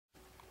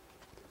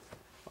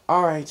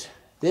Alright,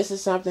 this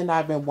is something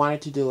I've been wanting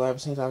to do ever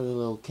since I was a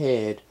little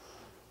kid.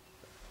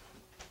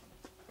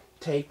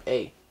 Tape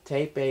a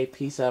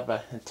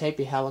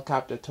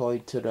helicopter toy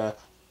to the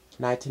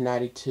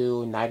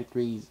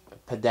 1992-93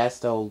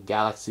 Pedestal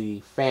Galaxy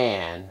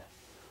fan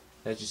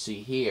that you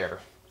see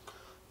here.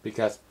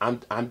 Because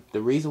the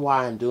reason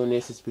why I'm doing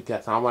this is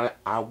because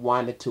I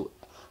wanted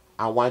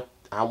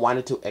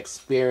to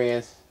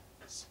experience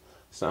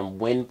some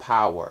wind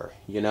power,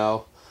 you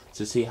know,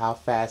 to see how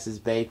fast this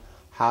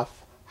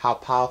how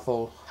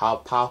powerful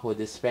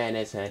this fan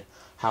is, and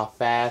how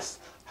fast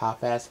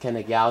can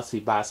a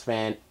Galaxy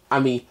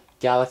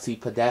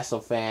Pedestal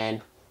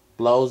fan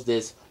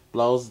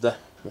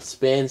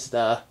spins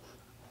the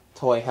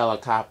toy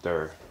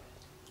helicopter.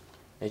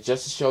 And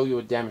just to show you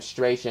a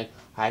demonstration,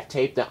 I've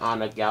taped it on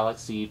the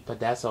Galaxy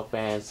Pedestal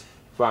fan's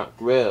front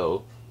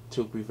grille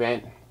to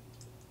prevent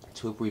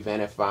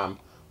it from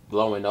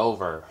blowing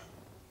over.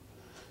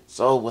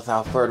 So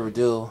without further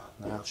ado,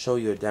 I'll show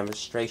you a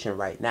demonstration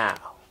right now.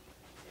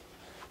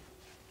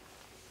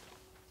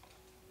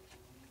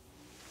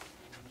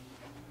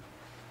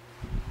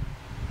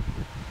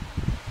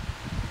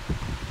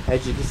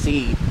 As you can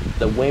see,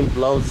 the wind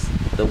blows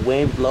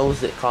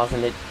it,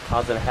 causing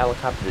the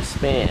helicopter to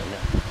spin.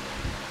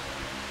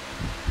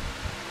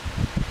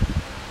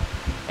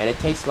 And it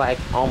takes like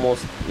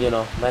almost,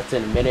 less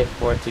than a minute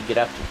for it to get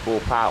up to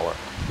full power.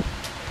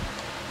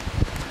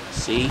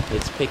 See,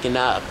 it's picking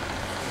up.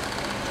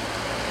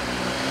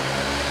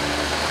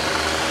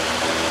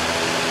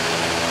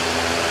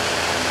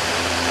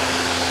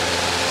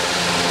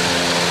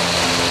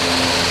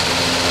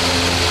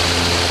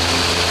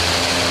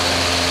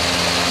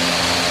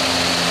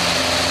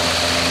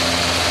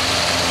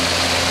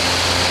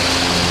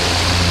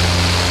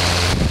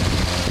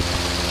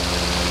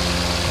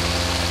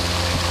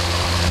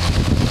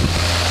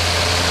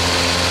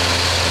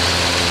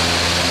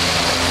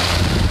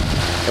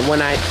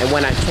 And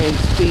when I change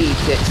speed,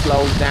 it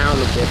slows down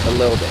a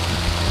little bit.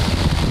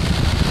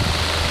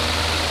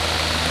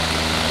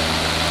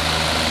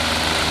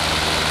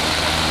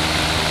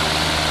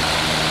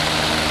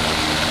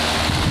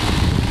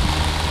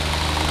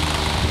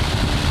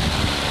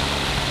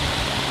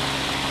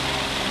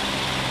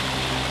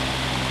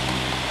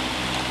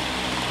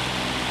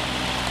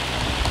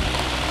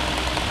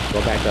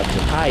 Go back up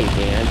to high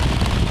again.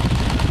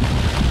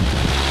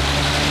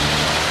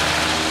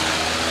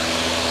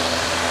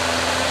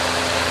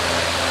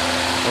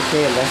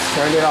 Okay, let's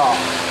turn it off.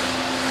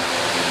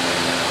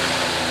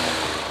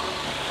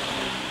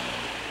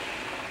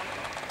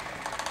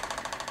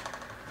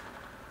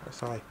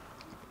 Sorry.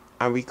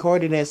 I'm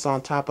recording this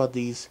on top of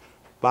these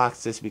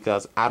boxes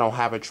because I don't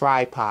have a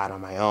tripod on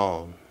my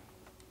own.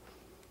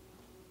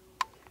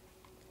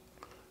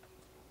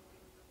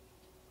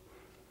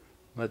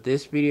 But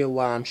this video,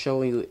 what I'm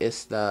showing you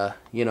is the,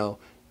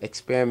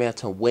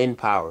 experimental wind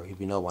power,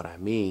 if you know what I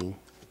mean.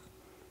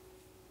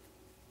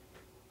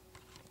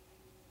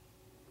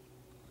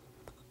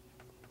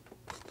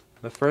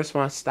 The first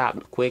one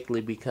stopped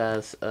quickly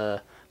because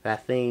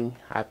that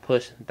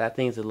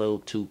thing's a little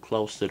too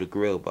close to the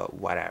grill, but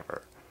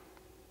whatever.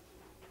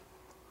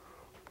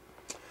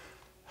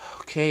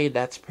 Okay,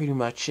 that's pretty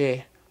much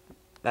it.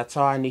 That's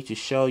all I need to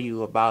show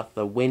you about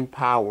the wind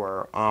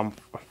power from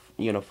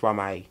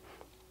my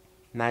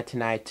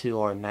 1992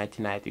 or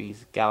 1993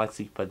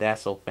 Galaxy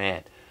Pedestal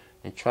fan.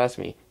 And trust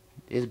me,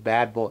 this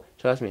bad boy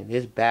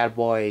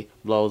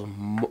blows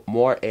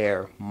more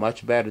air,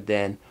 much better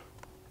than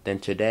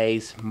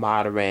today's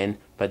modern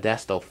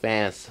Pedestal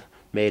fans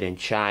made in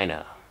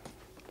China.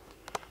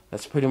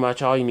 That's pretty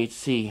much all you need to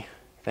see.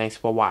 Thanks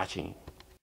for watching.